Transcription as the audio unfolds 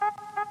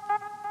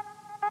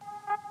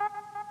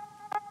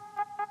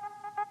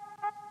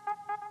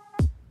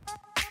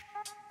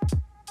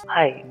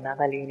Hi, நான்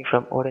தான் Leoni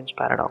from ஓரஞ்ச்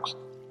paradox.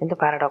 இந்த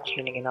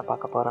பேரடாக்ஸில் நீங்கள் என்ன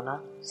பார்க்க போகிறோன்னா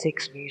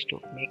 6 ways to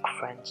make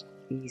friends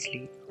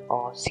easily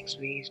or 6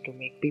 ways to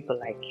make people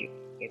like you.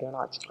 எது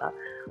வேணால் வச்சுக்கலாம்.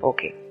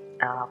 Okay,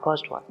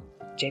 first one,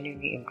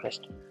 genuinely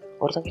interest.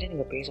 ஒருத்தங்கிட்ட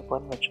நீங்கள் பேச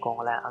போகிறேன்னு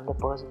வச்சுக்கோங்களேன், அந்த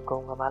பர்சனுக்கு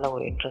உங்கள் மேலே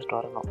ஒரு இன்ட்ரெஸ்ட்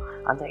வரணும்.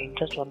 அந்த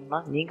இன்ட்ரெஸ்ட் வரணும்னா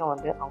நீங்கள்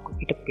வந்து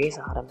அவங்கக்கிட்ட பேச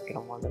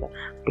ஆரம்பிக்கணும். முதல்ல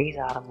பேச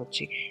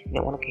ஆரம்பித்து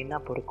உனக்கு என்ன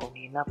பிடிக்கும்,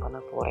 நீ என்ன பண்ண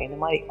போகிற, இந்த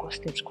மாதிரி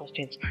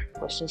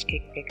கொஸ்டின்ஸ்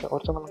கேட்க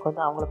ஒருத்தவங்களுக்கு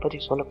வந்து அவங்கள பற்றி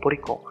சொல்ல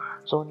பிடிக்கும்.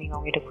 ஸோ நீங்கள்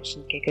அவங்ககிட்ட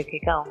கொஸ்டின்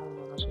கேட்க அவங்க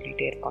ஒன்று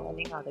சொல்லிகிட்டே இருப்பாங்க.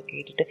 நீங்கள் அதை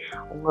கேட்டுட்டு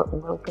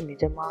உங்களுக்கு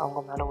நிஜமாக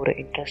அவங்க மேலே ஒரு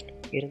இன்ட்ரெஸ்ட்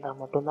இருந்தால்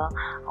மட்டும்தான்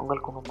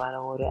அவங்களுக்கு உங்கள் மேலே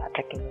ஒரு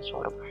அட்ராக்டிவ்னஸ்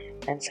வரும்.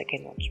 And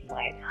second one,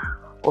 smile.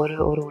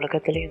 ஒரு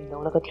உலகத்துலேயே இந்த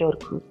உலகத்துலேயே ஒரு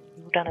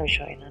க்யூட்டான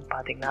விஷயம் என்னென்னு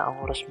பார்த்தீங்கன்னா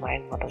அவங்களோட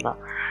ஸ்மைல் மட்டும்தான்.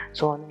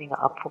 ஸோ வந்து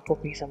நீங்கள் அப்பப்போ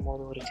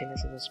பேசும்போது ஒரு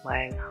சின்ன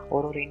ஸ்மைல்,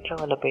 ஒரு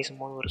இன்டர்வலில்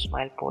பேசும்போது ஒரு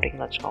ஸ்மைல்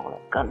போட்டிங்கன்னு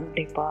வச்சுக்கோங்களேன்,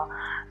 கண்டிப்பாக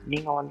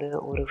நீங்கள் வந்து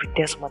ஒரு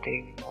வித்தியாசமாக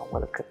தெரியுங்க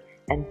அவங்களுக்கு.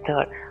 அண்ட்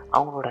தேர்ட்,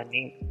 அவங்களோட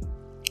நேம்.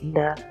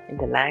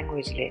 இந்த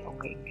லாங்குவேஜ்லேயே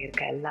இங்கே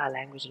இருக்க எல்லா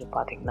லாங்குவேஜ்லையும்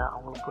பார்த்தீங்கன்னா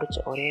அவங்களுக்கு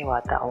பிடிச்ச ஒரே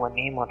வார்த்தை அவங்க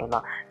நேம்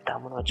மட்டும்தான்.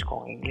 தமிழ்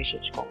வச்சுக்கோங்க, இங்கிலீஷ்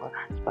வச்சுக்கோங்க,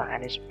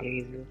 ஸ்பானிஷ்,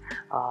 பிரேசில்,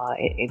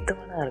 எது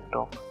வேணால்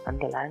இருக்கட்டும்,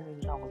 அந்த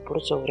லாங்குவேஜில் அவங்களுக்கு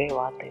பிடிச்ச ஒரே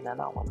வார்த்தை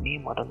என்னென்னா அவங்க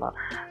நேம் மட்டும்தான்.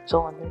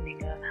 ஸோ வந்து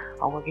நீங்கள்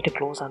அவங்கக்கிட்ட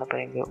க்ளோஸ் ஆன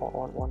பிறகு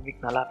ஒன்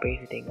வீக் நல்லா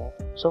பேசிட்டீங்க.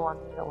 ஸோ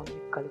அந்த 1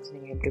 வீக் கழித்து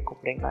நீங்கள் எப்படி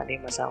கூப்பிடுறீங்களா, அதே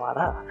மசா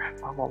வாடா,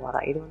 மாமா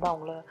வாடா, இது வந்து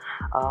அவங்கள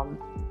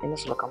என்ன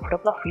சொல்ல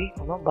கம்ஃபர்டபுளாக ஃபீல்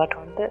பண்ணும். பட்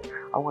வந்து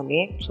அவங்க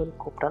நேம் சொல்லி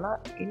கூப்பிட்டோன்னா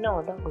இன்னும்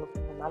வந்து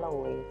அவங்களுக்கு உங்கள் மேலே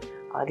ஒரு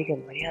அதிக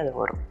மரியாதை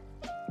வரும்.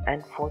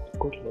 And fourth,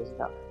 good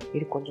listener.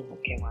 இது கொஞ்சம்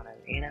முக்கியமானது.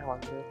 ஏன்னா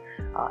வந்து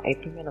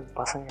எப்பயுமே நம்ம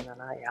பசங்க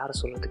என்னென்னா யாரும்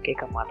சொல்கிறது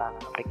கேட்க மாட்டாங்க.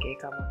 அப்படி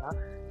கேட்காமன்னா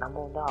நம்ம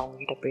வந்து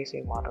அவங்கக்கிட்ட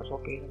பேசவே மாட்டோம். ஸோ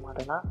பேச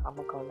மாட்டோன்னா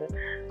நமக்கு வந்து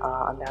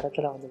அந்த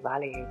இடத்துல வந்து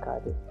வேலை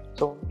இருக்காது.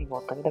 ஸோ வந்து நீங்கள்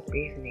ஒருத்தங்கிட்ட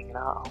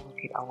பேசுனீங்கன்னா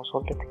அவங்க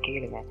சொல்கிறது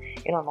கேளுங்க.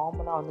 ஏன்னா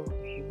நார்மலாக வந்து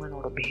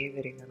ஹியூமனோட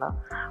பிஹேவியர் என்னென்னா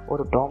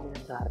ஒரு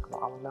டாமினன்ஸாக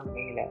இருக்கணும். அவங்க தான்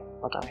மேலே,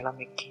 மற்றவங்க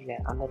எல்லாமே கீழே,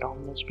 அந்த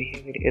டாமினன்ஸ்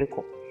பிஹேவியர்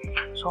இருக்கும்.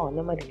 ஸோ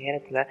அந்த மாதிரி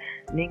நேரத்தில்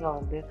நீங்கள்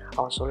வந்து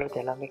அவன்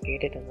சொல்கிறது எல்லாமே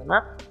கேட்டுட்டு இருந்தோன்னா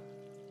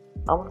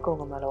அவனுக்கு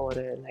உங்கள் மேலே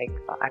ஒரு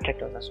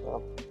அட்ராக்டிவ்னஸ்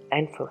வரும்.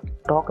 And fifth,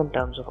 talk in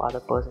terms of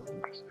other person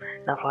interest.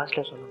 நான்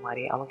ஃபர்ஸ்ட்டில் சொன்ன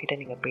மாதிரி அவங்ககிட்ட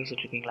நீங்கள்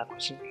பேசிகிட்டு இருக்கீங்களா,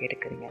 கொஸ்டின்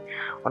கேட்டுக்கிறீங்க,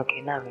 உனக்கு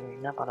என்ன வேணும்,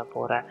 என்ன பண்ண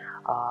போகிற,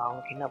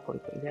 அவனுக்கு என்ன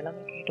பிடிக்கும், இது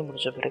எல்லாமே கேட்டு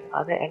முடிச்ச பிறகு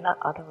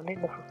அதை வந்து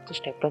இந்த 5th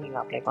ஸ்டெப்பில்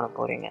நீங்கள் அப்ளை பண்ண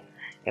போகிறீங்க.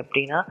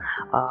 எப்படின்னா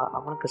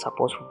அவனுக்கு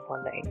சப்போஸ்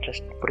ஃபுட்பாலில்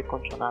இன்ட்ரெஸ்ட்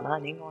பிடிக்கும்னு சொன்னான்னா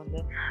நீங்கள் வந்து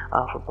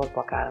ஃபுட்பால்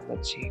பார்க்க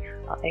ஆரம்பிச்சு,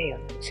 அந்த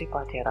மியூசி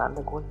பார்த்தியாடா,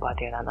 அந்த கோல்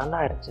பார்த்தியாடா, நல்லா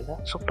இருந்துச்சுல்ல,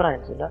 சூப்பராக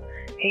இருந்துச்சுல்ல,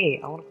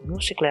 அவனுக்கு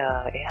மியூசிக்கில்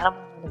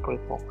ஏஆர்ரஹ்மான்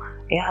பிடிக்கும்,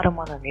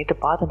 ஏஆர்ரஹ்மான் நான் நேற்று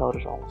பார்த்துட்டு ஒரு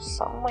சாங்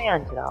செம்மையாக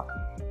இருந்துச்சுடா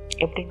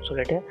எப்படின்னு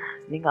சொல்லிட்டு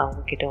நீங்கள்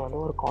அவங்கக்கிட்ட வந்து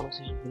ஒரு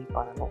கான்வர்சேஷன் பில்ட்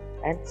பண்ணணும்.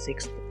 அண்ட்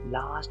 6th,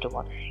 லாஸ்ட்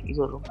ஒன்,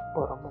 இது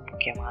ரொம்ப ரொம்ப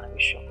முக்கியமான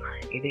விஷயம்.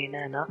 இது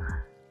என்னன்னா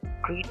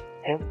ட்ரீட்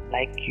ஹிம்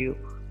லைக் யூ.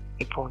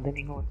 இப்போ வந்து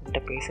நீங்கள் ஒருத்தர்கிட்ட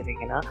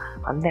பேசுகிறீங்கன்னா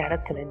அந்த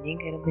இடத்துல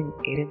நீங்கள்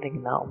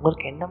இருந்தீங்கன்னா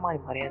உங்களுக்கு என்ன மாதிரி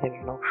மரியாதை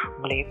வேணும்,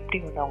 உங்களை எப்படி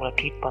வந்து அவங்கள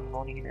ட்ரீட்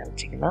பண்ணணும்னு நீங்கள்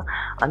நினச்சிங்கன்னா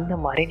அந்த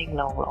மாதிரி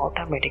நீங்கள் அவங்கள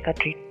ஆட்டோமேட்டிக்காக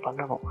ட்ரீட்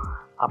பண்ணணும்.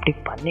 அப்படி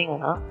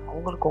பண்ணிங்கன்னா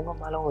அவங்களுக்கு உங்கள்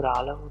மேலே ஒரு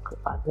அளவுக்கு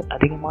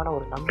அதிகமான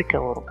ஒரு நம்பிக்கை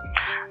வரும்.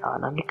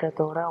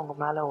 நம்பிக்கையோடு அவங்க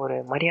மேலே ஒரு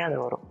மரியாதை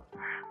வரும்.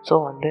 ஸோ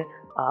வந்து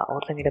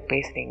ஒருத்தங்கிட்ட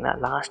பேசுகிறீங்கன்னா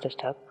லாஸ்ட்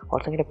ஸ்டெப்,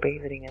 ஒருத்தங்கிட்ட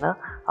பேசுகிறீங்கன்னா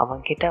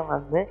அவங்கக்கிட்ட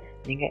வந்து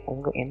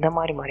நீங்கள் எந்த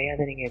மாதிரி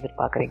மரியாதை நீங்கள்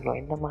எதிர்பார்க்குறீங்களோ,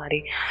 எந்த மாதிரி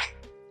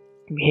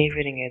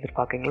பிஹேவியர் நீங்கள்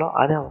எதிர்பார்க்குறீங்களோ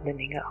அதை வந்து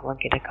நீங்கள்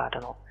அவங்கக்கிட்ட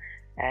காட்டணும்.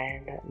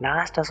 அண்ட்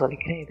லாஸ்ட்டாக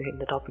சொல்லிக்கிறேன்,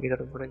 இந்த டாபிக்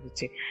இதோட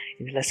முடிஞ்சிச்சு.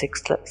 இதில்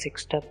 6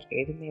 ஸ்டெப்ஸ்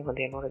எதுவுமே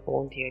வந்து என்னோட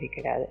ஓன் தியரி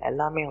கிடையாது.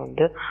 எல்லாமே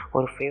வந்து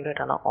ஒரு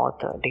ஃபேவரட்டான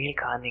ஆத்தர் டேல்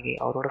கார்னெகி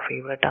அவரோட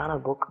ஃபேவரட்டான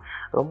புக்,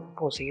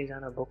 ரொம்ப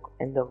சீரியஸான book,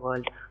 in the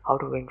world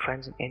have to win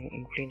friends and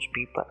influence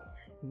people.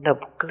 இந்த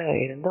புக்கில்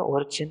இருந்த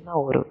ஒரு சின்ன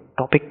ஒரு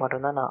டாபிக்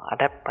மட்டும்தான் நான்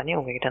அடாப்ட் பண்ணி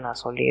உங்ககிட்ட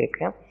நான்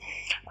சொல்லியிருக்கேன்.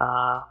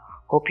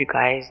 Hope you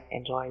guys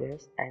enjoy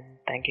this and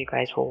thank you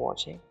guys for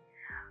watching.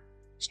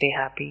 Stay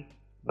happy.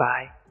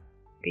 Bye.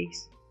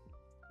 Peace.